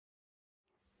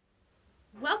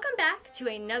back to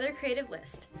another creative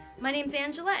list. My name's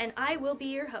Angela and I will be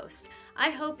your host. I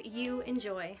hope you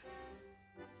enjoy.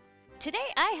 Today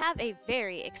I have a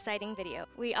very exciting video.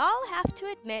 We all have to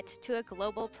admit to a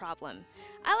global problem.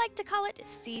 I like to call it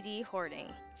CD hoarding.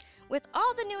 With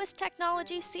all the newest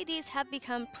technology, CDs have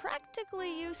become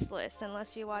practically useless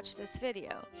unless you watch this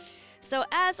video. So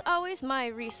as always, my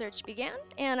research began,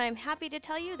 and I'm happy to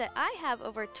tell you that I have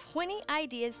over 20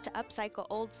 ideas to upcycle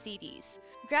old CDs.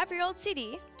 Grab your old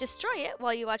CD, destroy it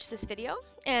while you watch this video,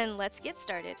 and let's get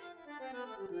started.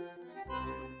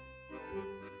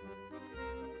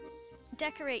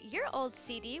 Decorate your old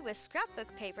CD with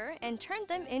scrapbook paper and turn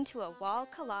them into a wall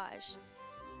collage.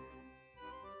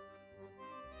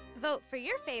 Vote for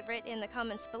your favorite in the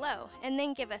comments below, and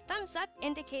then give a thumbs up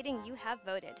indicating you have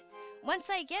voted. Once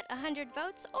I get 100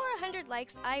 votes or 100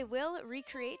 likes, I will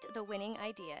recreate the winning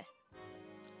idea.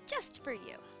 Just for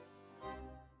you.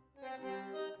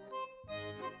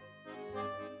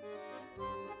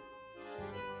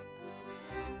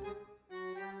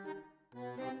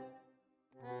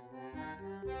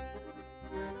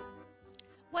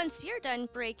 Once you're done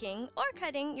breaking or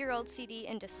cutting your old CD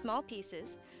into small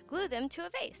pieces, glue them to a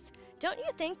vase. Don't you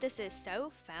think this is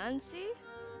so fancy?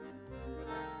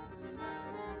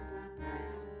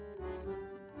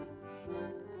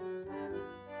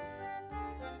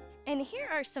 And here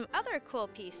are some other cool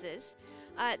pieces.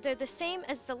 They're the same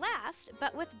as the last,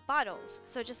 but with bottles.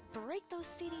 So just break those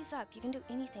CDs up. You can do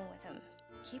anything with them.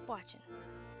 Keep watching.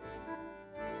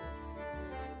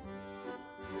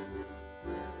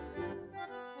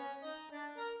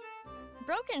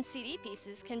 Broken CD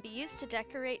pieces can be used to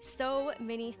decorate so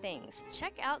many things.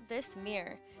 Check out this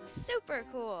mirror. Super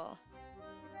cool.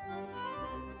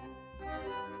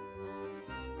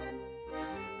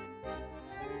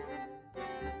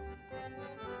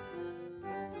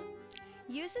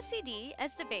 Use a CD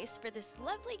as the base for this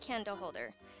lovely candle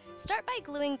holder. Start by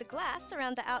gluing the glass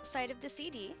around the outside of the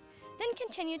CD, then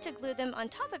continue to glue them on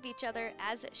top of each other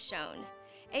as shown.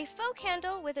 A faux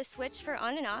candle with a switch for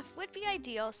on and off would be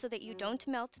ideal so that you don't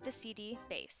melt the CD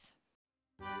base.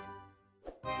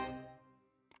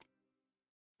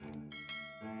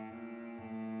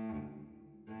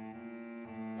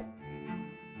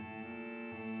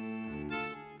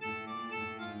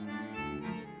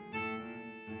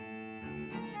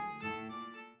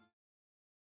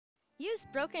 Use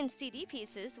broken CD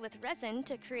pieces with resin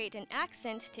to create an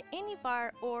accent to any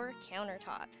bar or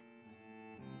countertop.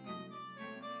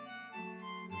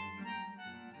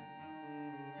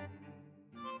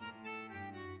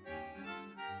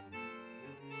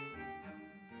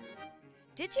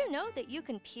 Did you know that you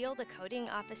can peel the coating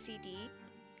off a CD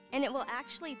and it will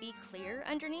actually be clear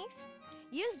underneath?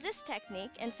 Use this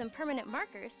technique and some permanent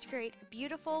markers to create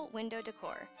beautiful window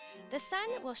decor. The sun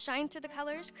will shine through the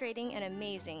colors, creating an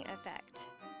amazing effect.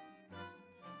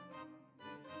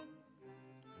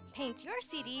 Paint your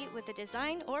CD with a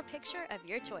design or picture of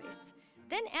your choice.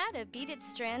 Then add a beaded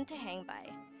strand to hang by.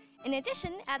 In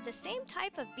addition, add the same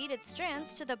type of beaded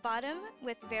strands to the bottom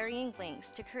with varying lengths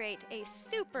to create a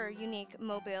super unique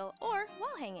mobile or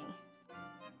wall hanging.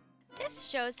 This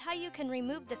shows how you can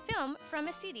remove the film from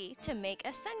a CD to make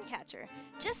a sun catcher,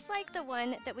 just like the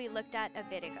one that we looked at a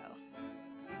bit ago.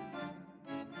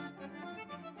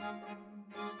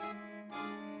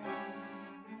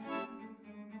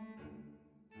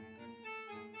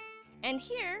 And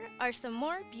here are some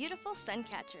more beautiful sun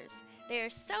catchers. They are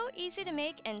so easy to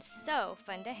make and so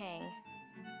fun to hang.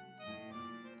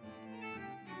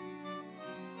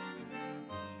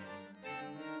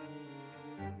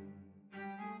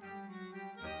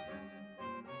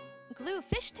 Glue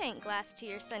fish tank glass to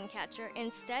your sun catcher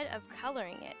instead of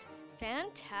coloring it.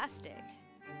 Fantastic!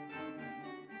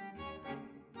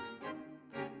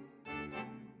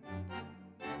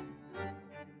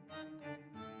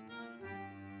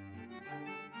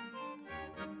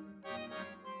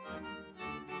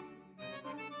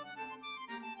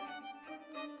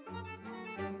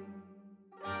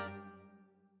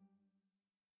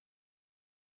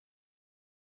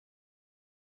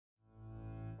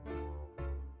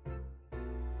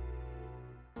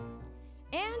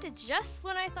 And just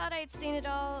when I thought I'd seen it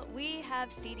all, we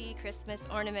have CD Christmas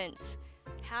ornaments.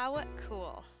 How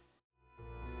cool!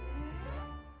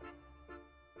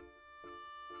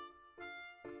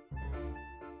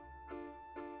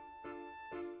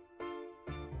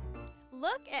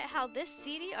 Look at how this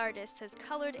CD artist has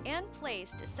colored and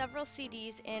placed several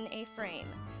CDs in a frame.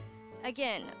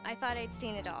 Again, I thought I'd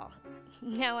seen it all.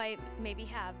 Now I maybe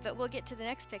have, but we'll get to the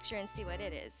next picture and see what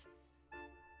it is.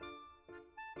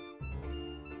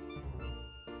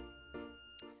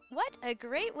 What a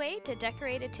great way to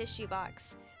decorate a tissue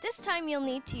box. This time you'll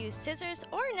need to use scissors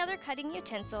or another cutting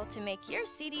utensil to make your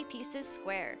CD pieces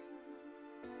square.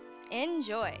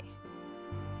 Enjoy!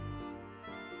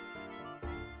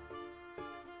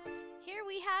 Here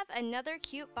we have another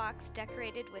cute box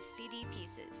decorated with CD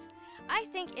pieces. I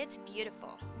think it's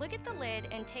beautiful. Look at the lid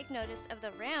and take notice of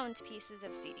the round pieces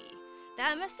of CD.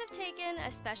 That must have taken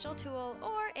a special tool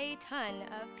or a ton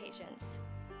of patience.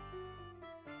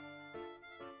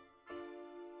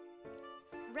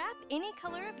 Wrap any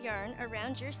color of yarn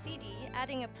around your CD,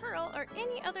 adding a pearl or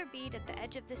any other bead at the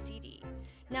edge of the CD.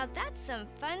 Now that's some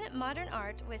fun modern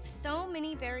art with so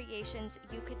many variations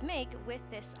you could make with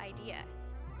this idea.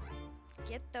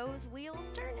 Get those wheels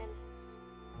turning.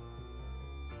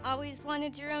 Always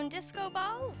wanted your own disco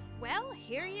ball? Well,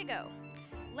 here you go.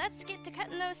 Let's get to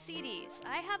cutting those CDs.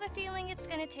 I have a feeling it's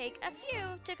going to take a few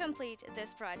to complete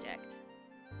this project.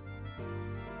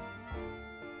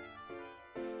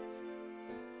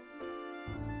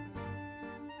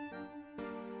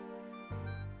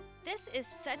 This is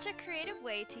such a creative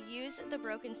way to use the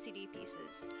broken CD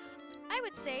pieces. I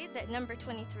would say that number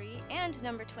 23 and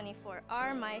number 24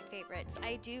 are my favorites.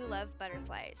 I do love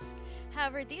butterflies.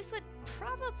 However, these would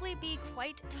probably be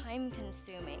quite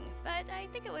time-consuming, but I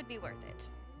think it would be worth it.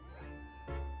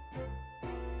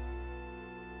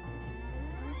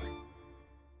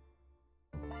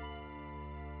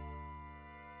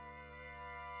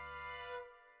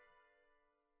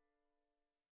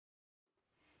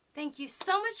 Thank you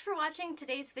so much for watching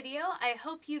today's video. I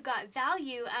hope you got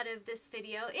value out of this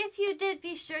video. If you did,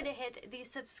 be sure to hit the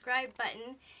subscribe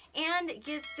button and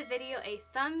give the video a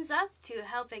thumbs up to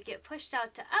help it get pushed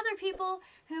out to other people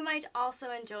who might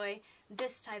also enjoy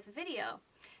this type of video.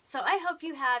 So I hope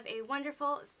you have a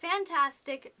wonderful,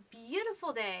 fantastic,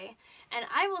 beautiful day, and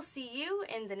I will see you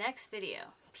in the next video.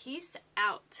 Peace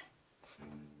out.